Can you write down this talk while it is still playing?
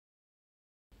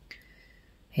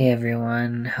Hey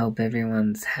everyone, hope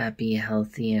everyone's happy,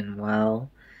 healthy, and well.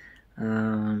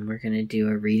 We're gonna do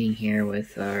a reading here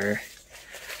with our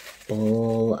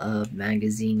bowl of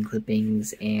magazine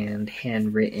clippings and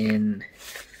handwritten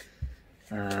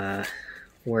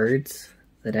words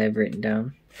that I've written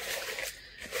down.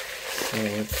 So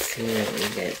let's see what we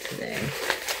get today.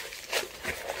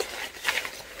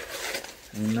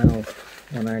 Oh no,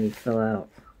 one already fell out.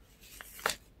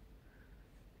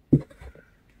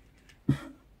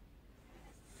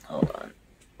 Hold on.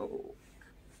 Oh.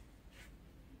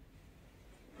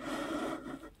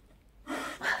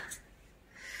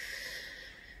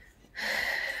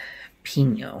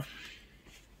 Pino.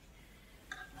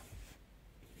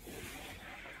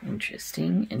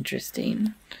 Interesting. I'm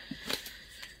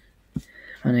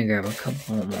gonna grab a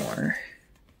couple more.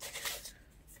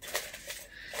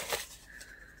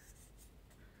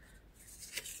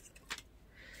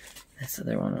 This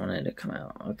other one wanted to come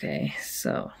out. Okay,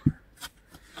 so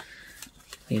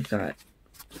we've got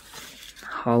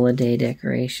holiday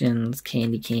decorations,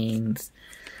 candy canes,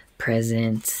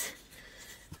 presents.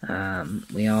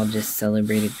 We all just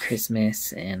celebrated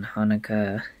Christmas and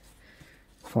Hanukkah,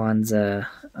 Kwanzaa.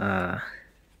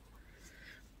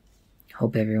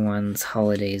 Hope everyone's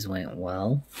holidays went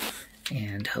well,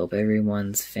 and hope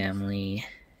everyone's family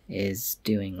is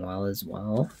doing well as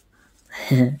well.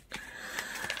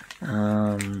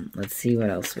 Let's see what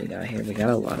else we got here. We got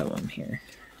a lot of them here.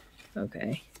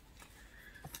 Okay.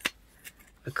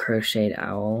 A crocheted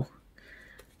owl.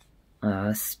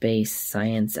 Space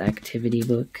science activity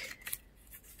book.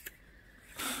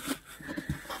 I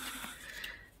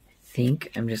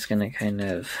think I'm just gonna kind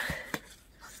of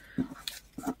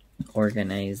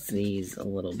organize these a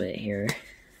little bit here.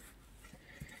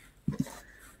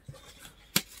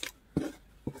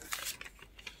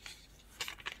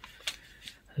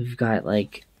 We've got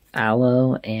like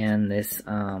aloe and this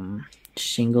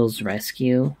shingles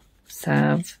rescue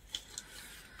salve.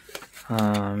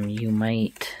 You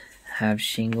might have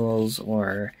shingles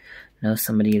or know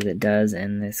somebody that does,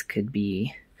 and this could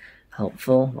be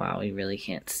helpful. Wow, we really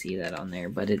can't see that on there,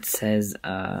 but it says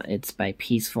it's by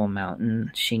Peaceful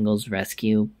Mountain Shingles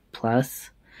Rescue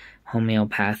Plus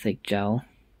homeopathic gel.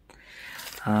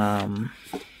 Aloe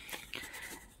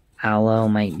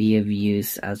might be of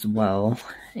use as well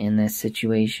in this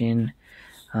situation.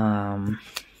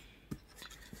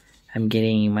 I'm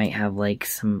getting you might have like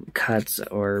some cuts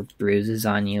or bruises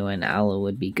on you, and aloe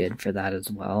would be good for that as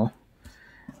well.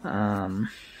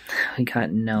 We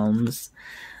got gnomes.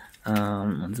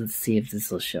 Let's see if this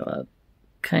will show up.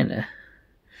 Kinda.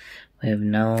 We have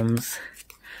gnomes.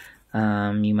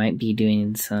 You might be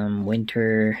doing some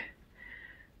winter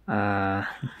gardening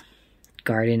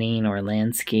or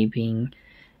landscaping,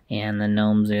 and the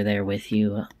gnomes are there with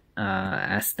you.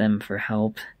 Ask them for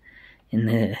help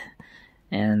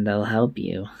and they'll help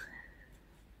you.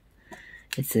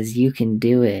 It says you can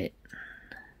do it.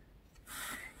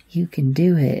 You can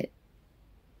do it.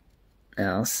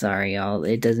 Oh, sorry, y'all.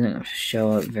 It doesn't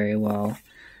show up very well.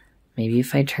 Maybe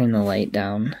if I turn the light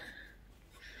down.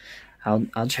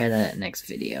 I'll try that next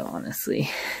video,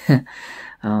 honestly. Gotta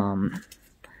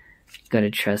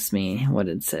trust me what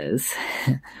it says.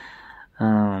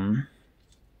 We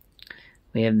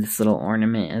have this little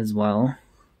ornament as well.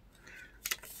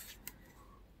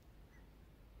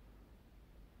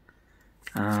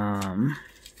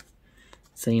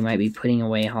 So you might be putting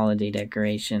away holiday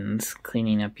decorations,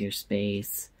 cleaning up your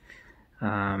space,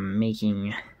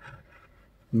 making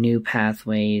new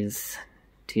pathways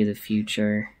to the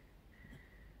future.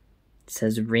 It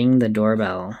says ring the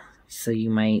doorbell. So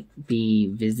you might be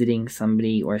visiting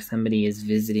somebody, or somebody is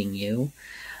visiting you.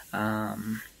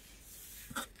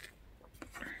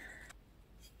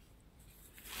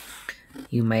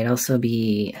 You might also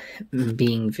be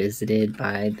being visited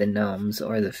by the gnomes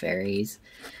or the fairies,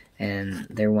 and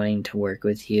they're wanting to work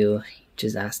with you.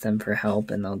 Just ask them for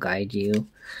help and they'll guide you.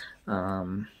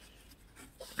 I'm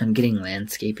getting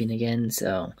landscaping again,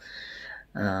 so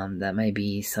that might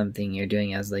be something you're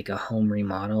doing as like a home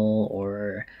remodel,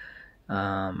 or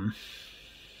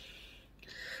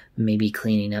maybe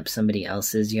cleaning up somebody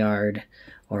else's yard,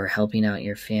 or helping out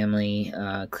your family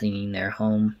cleaning their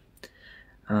home.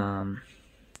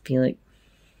 Felix,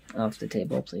 off the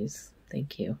table, please.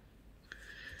 Thank you.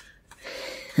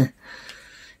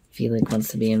 Felix wants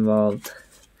to be involved.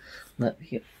 Look,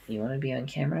 you want to be on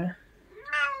camera?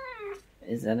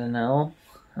 Is that a no?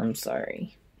 I'm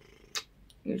sorry.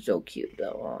 You're so cute,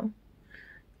 though, huh?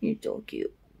 You're so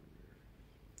cute.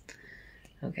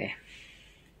 Okay.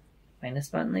 Find a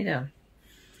spot and lay down.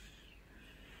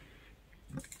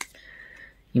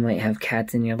 You might have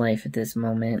cats in your life at this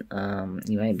moment.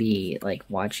 You might be like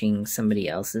watching somebody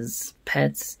else's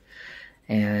pets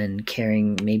and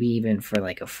caring, maybe even for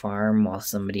like a farm while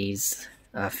somebody's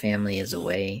family is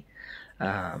away.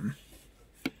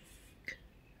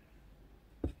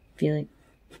 Feel like,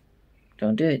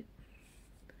 don't do it.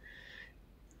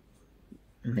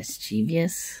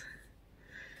 Mischievous.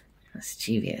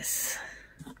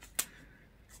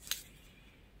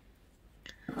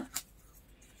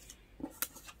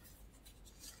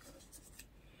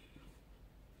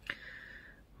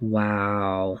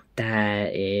 Wow,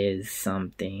 that is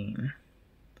something.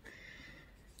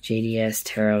 JDS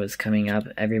Tarot is coming up.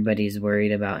 Everybody's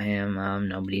worried about him.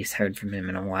 Nobody's heard from him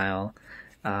in a while.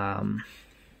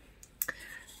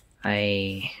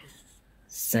 I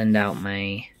send out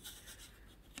my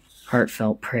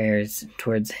heartfelt prayers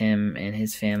towards him and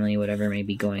his family, whatever may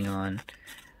be going on.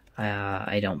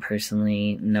 I don't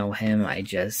personally know him. I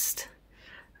just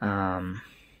really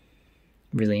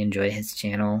enjoy his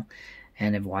channel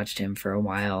and have watched him for a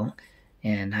while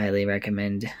and highly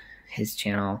recommend his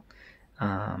channel.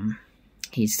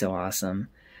 He's so awesome.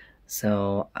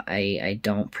 So I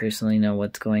don't personally know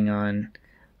what's going on,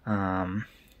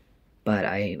 but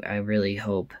I really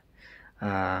hope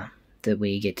that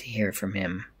we get to hear from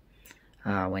him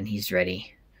when he's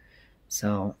ready.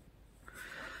 So,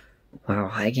 wow,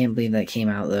 I can't believe that came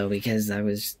out though, because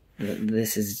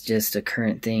this is just a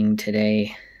current thing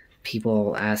today.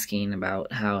 People asking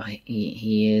about how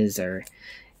he is, or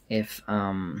if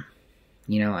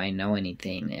you know, I know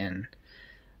anything, and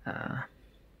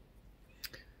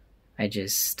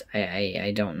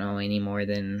I don't know any more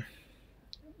than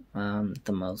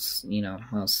the most, you know,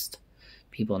 most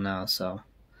people know. So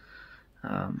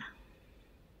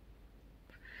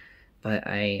but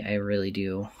I really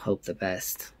do hope the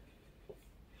best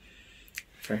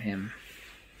for him.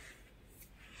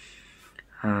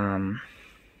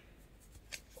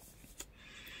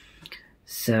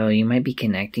 So you might be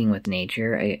connecting with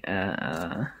nature,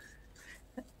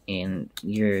 and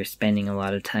you're spending a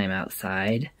lot of time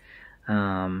outside.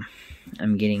 I'm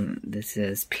getting, this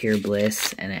is Pure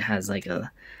Bliss, and it has like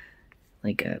a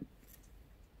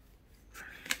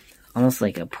almost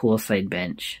like a poolside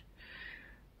bench,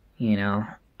 you know,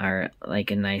 or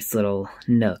like a nice little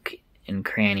nook and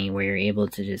cranny where you're able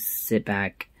to just sit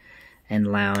back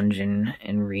and lounge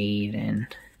and read, and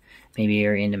maybe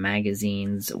you're into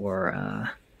magazines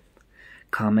or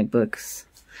comic books.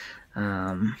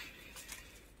 You're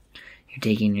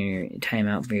taking your time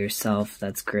out for yourself.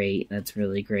 That's great. That's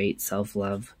really great.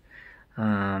 Self-love.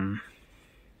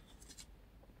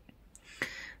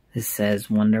 This says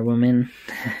Wonder Woman.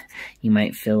 You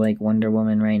might feel like Wonder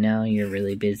Woman right now. You're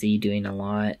really busy doing a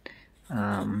lot.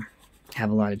 Have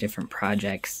a lot of different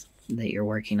projects that you're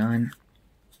working on.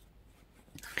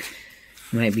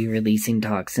 You might be releasing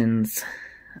toxins,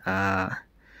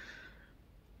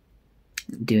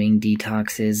 doing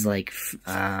detoxes like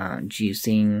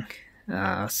juicing,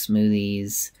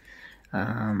 smoothies,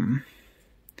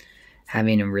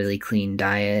 having a really clean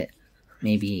diet,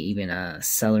 maybe even a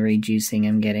celery juicing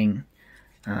I'm getting.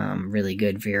 Really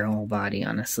good for your whole body,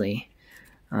 honestly.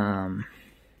 Don't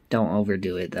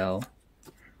overdo it though.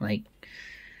 Like,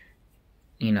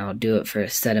 you know, do it for a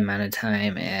set amount of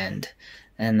time and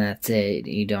that's it.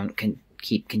 You don't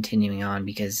keep continuing on,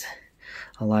 because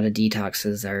a lot of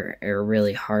detoxes are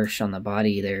really harsh on the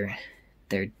body. They're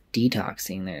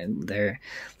detoxing. They're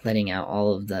letting out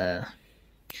all of the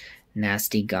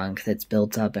nasty gunk that's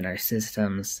built up in our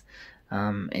systems.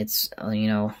 It's, you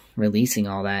know, releasing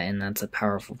all that, and that's a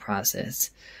powerful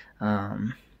process.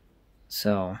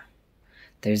 So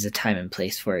there's a time and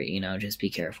place for it, you know, just be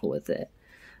careful with it.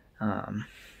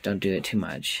 Don't do it too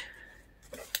much.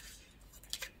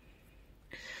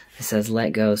 It says,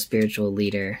 let go, spiritual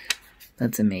leader.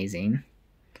 That's amazing.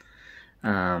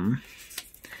 You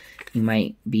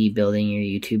might be building your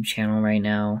YouTube channel right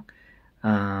now.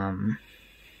 You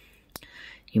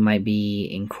might be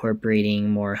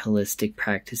incorporating more holistic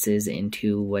practices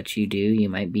into what you do. You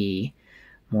might be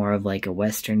more of like a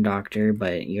Western doctor,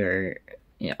 but you're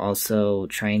also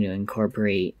trying to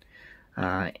incorporate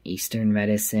Eastern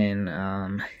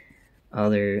medicine,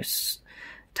 other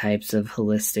types of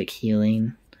holistic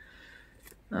healing.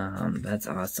 That's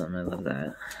awesome. I love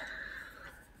that.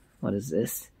 What is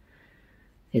this?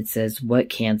 It says, what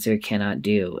cancer cannot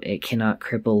do? It cannot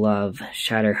cripple love,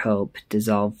 shatter hope,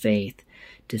 dissolve faith,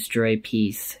 destroy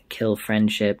peace, kill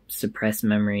friendship, suppress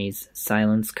memories,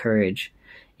 silence courage,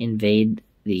 invade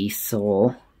the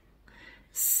soul,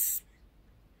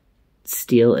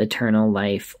 steal eternal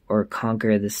life, or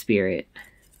conquer the spirit.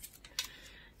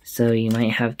 So you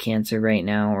might have cancer right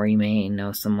now, or you may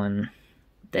know someone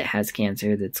that has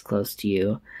cancer that's close to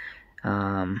you.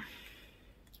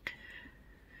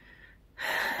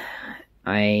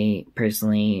 I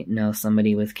personally know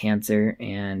somebody with cancer,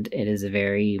 and it is a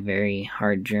very, very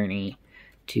hard journey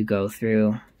to go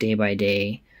through day by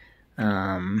day.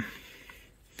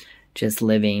 Just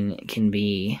living can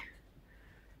be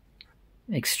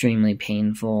extremely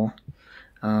painful,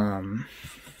 but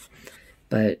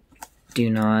do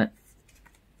not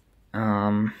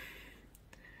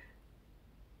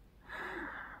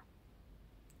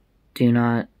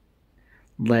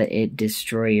let it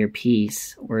destroy your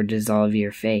peace or dissolve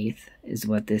your faith, is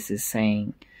what this is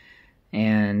saying.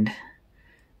 And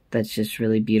that's just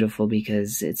really beautiful,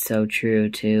 because it's so true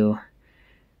to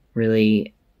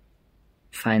really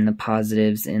find the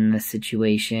positives in the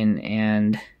situation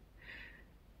and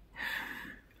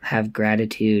have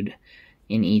gratitude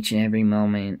in each and every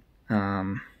moment,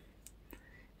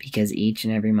 because each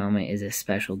and every moment is a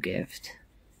special gift.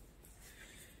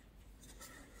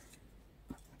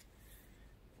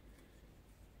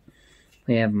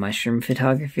 We have mushroom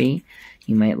photography.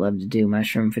 You might love to do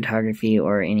mushroom photography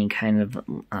or any kind of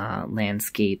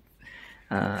landscape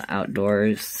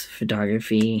outdoors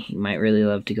photography. You might really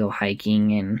love to go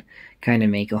hiking and kind of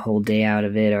make a whole day out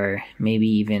of it, or maybe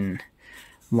even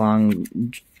long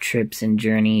trips and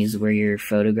journeys where you're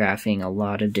photographing a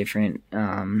lot of different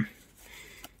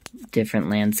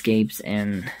landscapes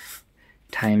and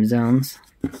time zones.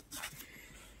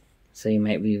 So you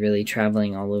might be really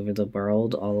traveling all over the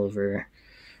world, all over,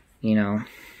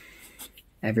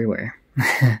 everywhere.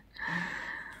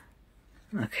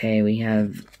 Okay, we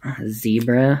have a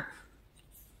zebra.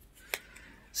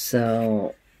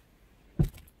 So,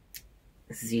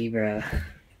 zebra.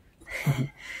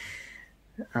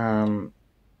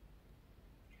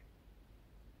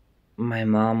 My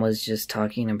mom was just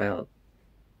talking about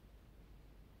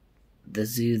the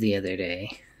zoo the other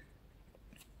day.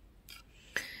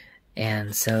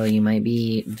 And so you might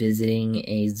be visiting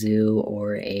a zoo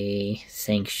or a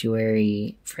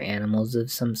sanctuary for animals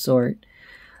of some sort.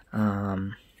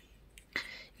 You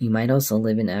might also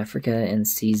live in Africa and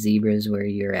see zebras where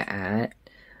you're at.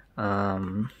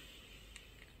 That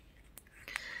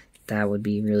would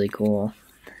be really cool.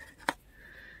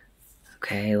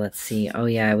 Okay, let's see. Oh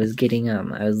yeah, I was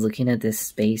looking at this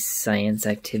space science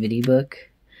activity book.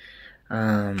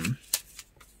 And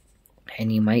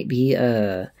you might be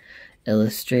a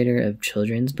illustrator of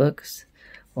children's books,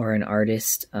 or an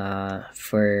artist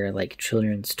for like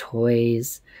children's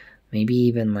toys. Maybe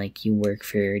even like you work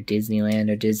for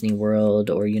Disneyland or Disney World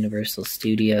or Universal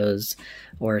Studios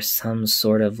or some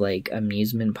sort of like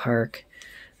amusement park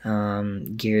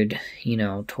geared,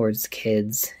 towards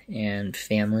kids and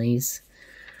families.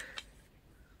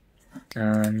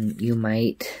 You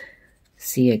might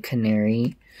see a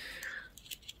canary.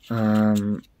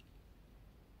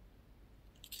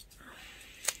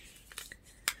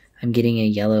 I'm getting a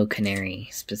yellow canary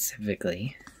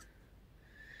specifically.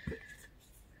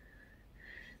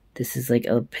 This is like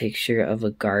a picture of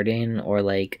a garden, or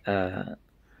like a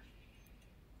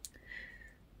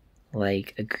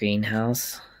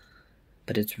greenhouse,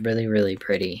 but it's really, really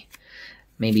pretty.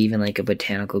 Maybe even like a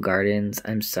botanical gardens.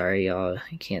 I'm sorry, y'all,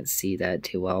 I can't see that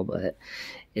too well, but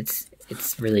it's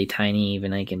really tiny.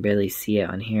 Even I can barely see it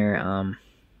on here.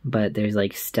 But there's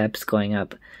like steps going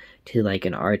up to like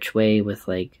an archway with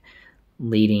like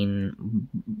leading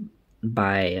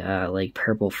by like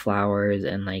purple flowers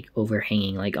and like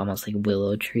overhanging like almost like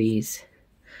willow trees.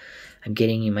 I'm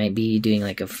getting you might be doing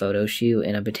like a photo shoot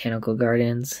in a botanical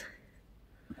gardens,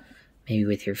 maybe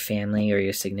with your family or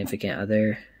your significant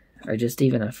other, or just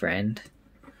even a friend.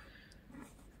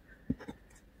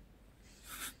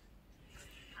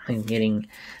 I'm getting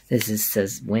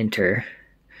says winter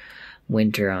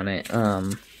on it,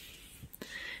 and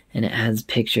it has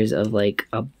pictures of like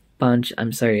a bunch.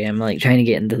 I'm sorry, I'm like trying to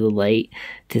get into the light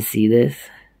to see this.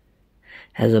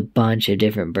 Has a bunch of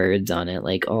different birds on it,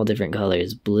 like all different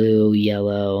colors: blue,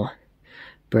 yellow,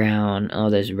 brown. Oh,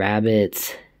 there's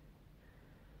rabbits.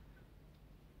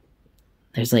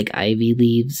 There's like ivy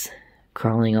leaves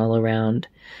crawling all around.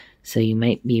 So you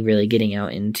might be really getting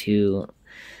out into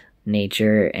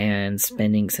nature and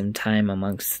spending some time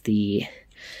amongst the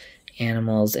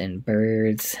animals and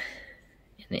birds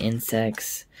and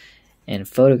insects and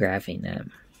photographing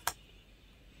them.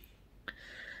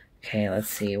 Okay, let's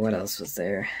see, what else was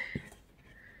there?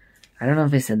 I don't know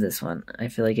if I said this one. I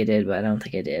feel like I did, but I don't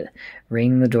think I did.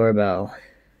 Ring the doorbell.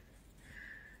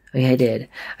 Oh yeah, I did.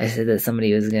 I said that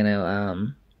somebody was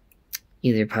gonna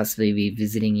either possibly be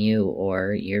visiting you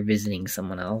or you're visiting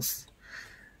someone else.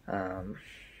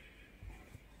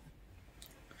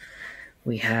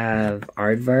 We have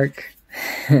aardvark.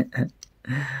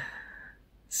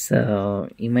 So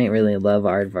you might really love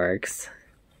aardvarks,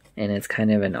 and it's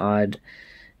kind of an odd,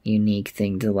 unique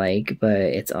thing to like, but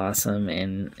it's awesome,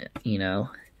 and you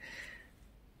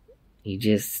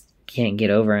just can't get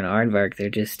over an aardvark. They're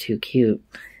just too cute.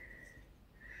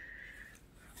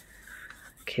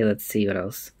 Okay, let's see what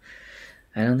else.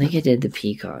 I don't think I did the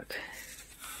peacock.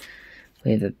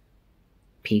 We have a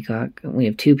peacock. We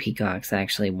have two peacocks,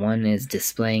 actually. One is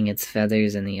displaying its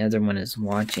feathers and the other one is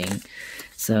watching.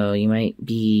 So you might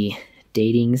be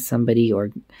dating somebody or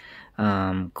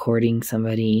courting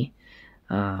somebody.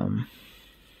 And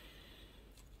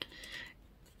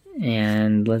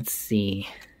let's see.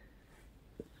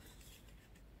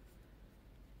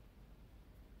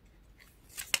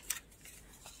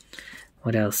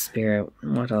 What else, Spirit?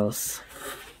 What else?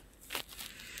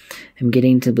 I'm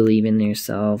getting to believe in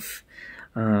yourself.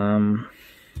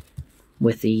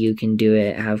 With the you can do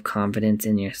it, have confidence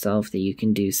in yourself that you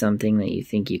can do something that you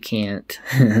think you can't.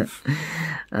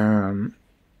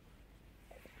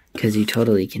 Because you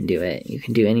totally can do it. You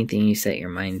can do anything you set your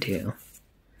mind to.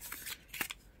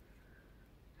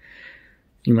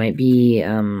 You might be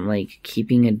like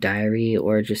keeping a diary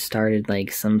or just started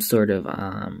like some sort of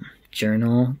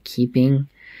journal keeping.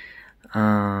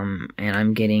 And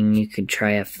I'm getting, you could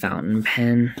try a fountain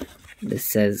pen. This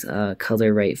says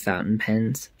color right fountain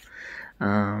pens.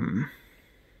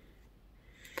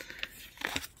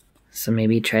 So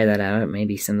maybe try that out. It may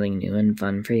be something new and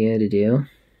fun for you to do.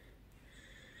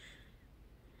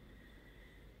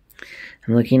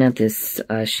 I'm looking at this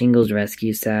shingles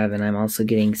rescue salve, and I'm also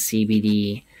getting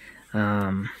CBD.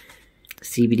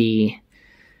 CBD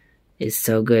is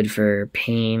so good for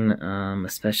pain,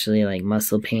 especially like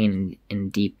muscle pain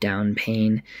and deep down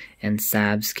pain, and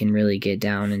salves can really get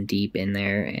down and deep in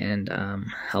there and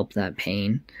help that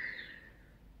pain.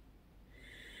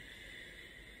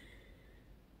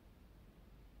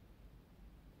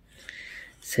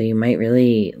 So you might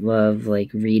really love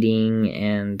like reading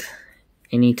and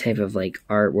any type of like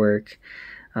artwork.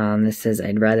 This says,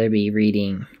 I'd rather be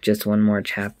reading just one more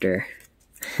chapter.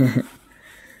 Okay,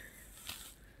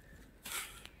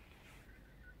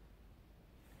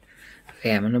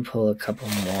 I'm going to pull a couple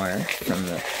more from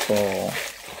the full.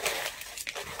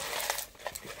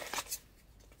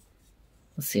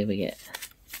 Let's see if we get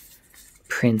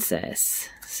princess.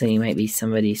 So you might be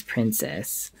somebody's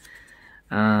princess.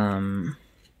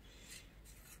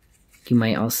 You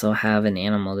might also have an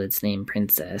animal that's named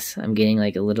Princess. I'm getting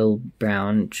like a little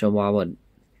brown chihuahua.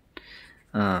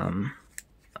 And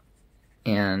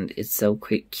it's so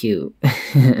cute.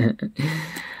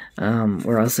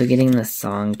 We're also getting the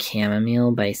song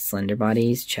Chamomile by Slender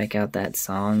Bodies. Check out that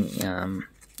song.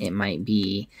 It might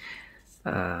be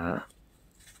vibing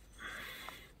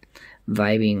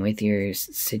with your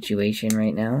situation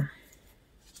right now.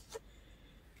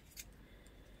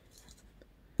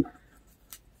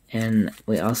 And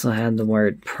we also had the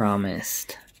word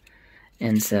promised.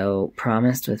 And so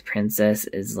promised with Princess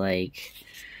is like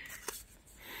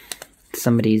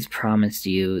somebody's promised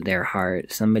you their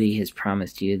heart. Somebody has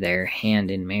promised you their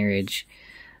hand in marriage.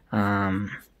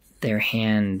 Their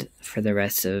hand for the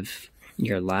rest of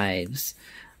your lives.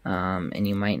 And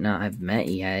you might not have met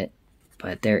yet,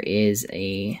 but there is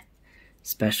a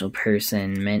special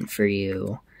person meant for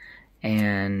you.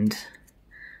 And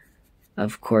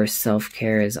of course,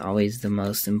 self-care is always the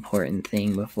most important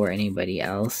thing before anybody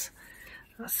else.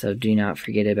 So do not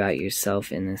forget about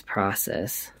yourself in this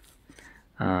process.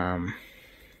 You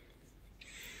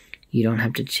don't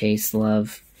have to chase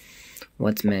love.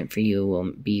 What's meant for you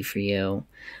will be for you.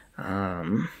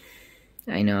 I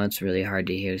know it's really hard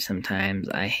to hear sometimes.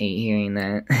 I hate hearing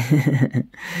that.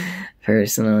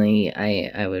 Personally,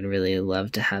 I would really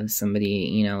love to have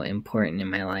somebody, important in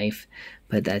my life,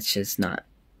 but that's just not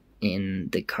in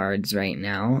the cards right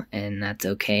now, and that's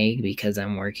okay because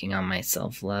I'm working on my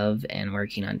self-love and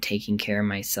working on taking care of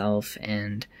myself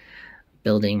and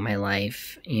building my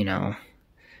life,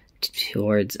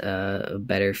 towards a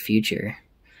better future.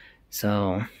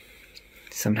 So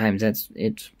sometimes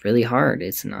it's really hard.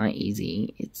 It's not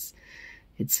easy.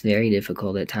 It's very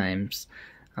difficult at times.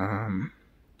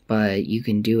 But you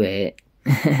can do it.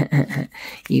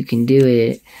 You can do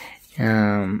it.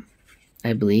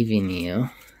 I believe in you.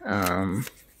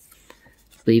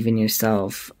 Believe in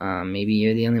yourself. Maybe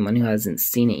you're the only one who hasn't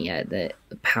seen it yet, that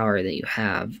the power that you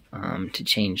have to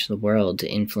change the world, to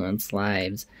influence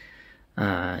lives,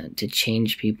 to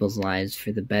change people's lives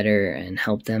for the better and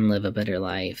help them live a better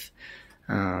life.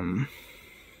 Don't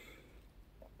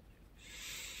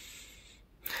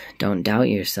doubt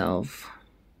yourself.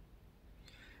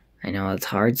 I know it's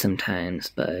hard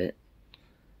sometimes, but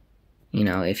you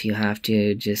know, if you have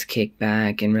to just kick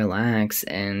back and relax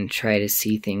and try to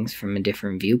see things from a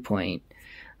different viewpoint,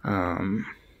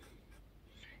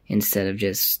 instead of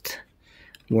just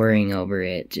worrying over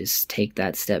it, just take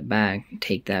that step back,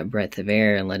 take that breath of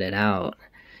air and let it out,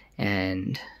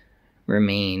 and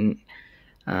remain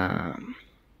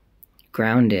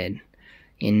grounded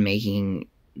in making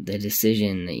the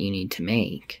decision that you need to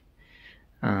make.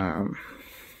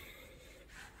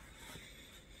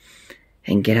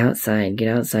 And get outside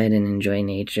and enjoy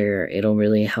nature. It'll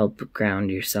really help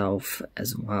ground yourself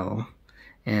as well.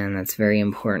 And that's very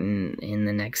important in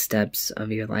the next steps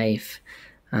of your life.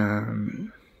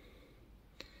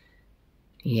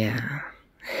 Yeah.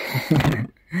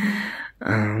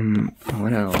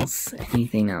 What else?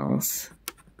 Anything else?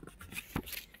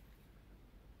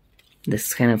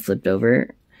 This kind of flipped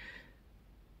over.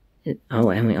 Oh,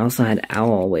 and we also had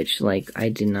owl, which, like, I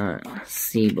did not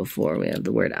see before. We have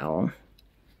the word owl.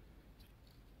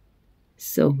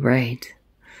 So bright.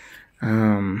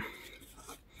 So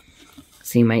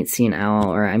you might see an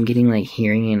owl, or I'm getting, like,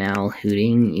 hearing an owl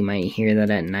hooting. You might hear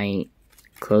that at night,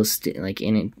 close to, like,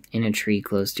 in a tree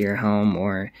close to your home,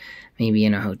 or maybe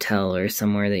in a hotel or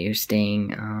somewhere that you're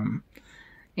staying.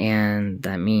 And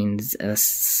that means,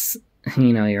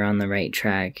 you know, you're on the right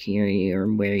track. You're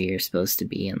where you're supposed to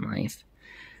be in life.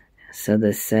 So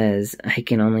this says, I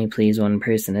can only please one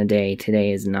person a day.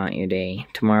 Today is not your day.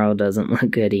 Tomorrow doesn't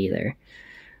look good either.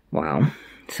 Wow.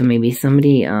 So maybe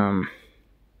somebody,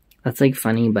 that's like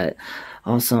funny, but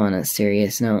also on a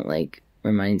serious note, like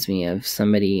reminds me of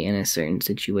somebody in a certain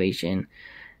situation,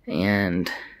 and,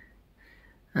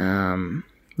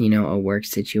 you know, a work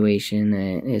situation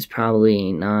that is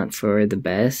probably not for the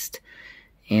best.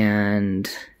 And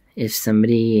if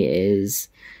somebody is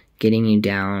getting you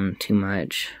down too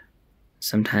much,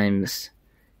 sometimes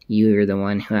you're the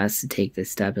one who has to take the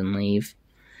step and leave.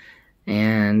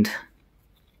 And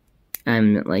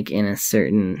I'm like in a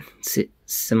certain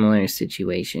similar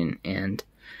situation, and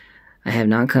I have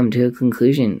not come to a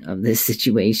conclusion of this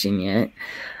situation yet.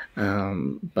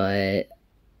 But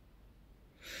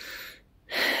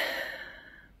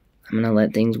I'm gonna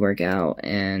let things work out,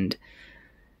 and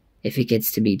if it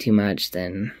gets to be too much,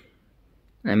 then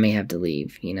I may have to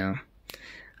leave, you know.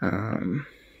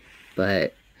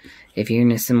 But if you're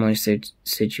in a similar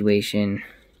situation,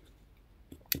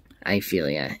 I feel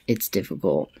ya. It's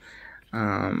difficult.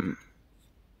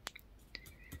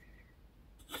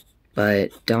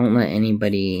 But don't let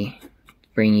anybody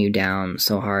bring you down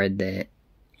so hard that,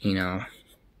 you know,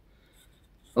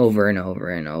 over and over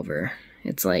and over.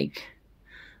 It's like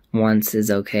once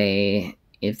is okay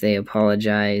if they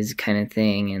apologize, kind of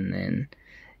thing, and then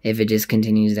if it just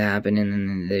continues to happen and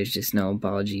then there's just no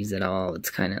apologies at all, it's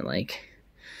kind of like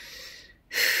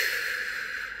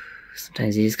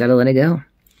sometimes you just gotta let it go.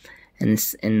 And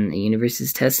the universe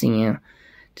is testing you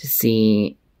to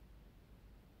see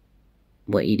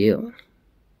what you do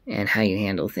and how you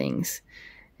handle things.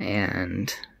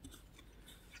 And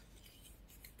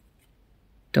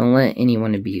don't let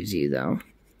anyone abuse you, though.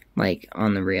 Like,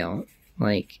 on the real.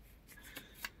 Like,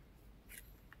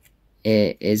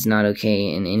 it is not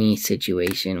okay in any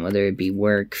situation, whether it be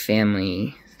work,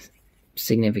 family,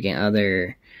 significant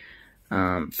other,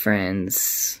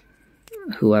 friends,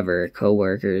 whoever,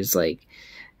 co-workers. Like,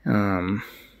 the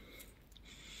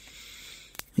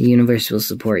universe will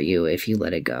support you if you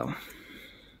let it go.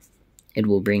 It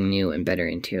will bring new and better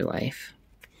into your life.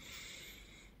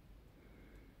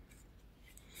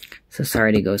 So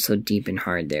sorry to go so deep and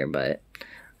hard there, but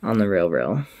on the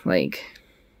real, like,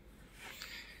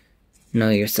 know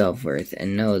your self-worth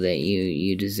and know that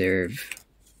you deserve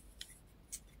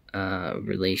a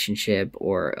relationship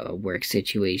or a work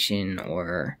situation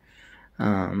or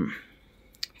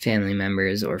family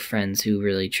members or friends who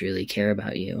really truly care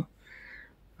about you.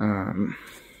 And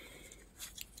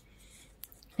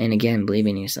again, believe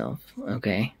in yourself,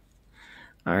 okay?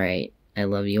 Alright, I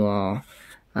love you all.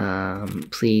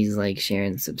 Please like, share,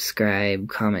 and subscribe.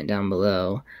 Comment down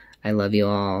below. I love you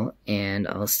all, and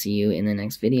I'll see you in the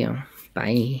next video.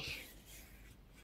 Bye.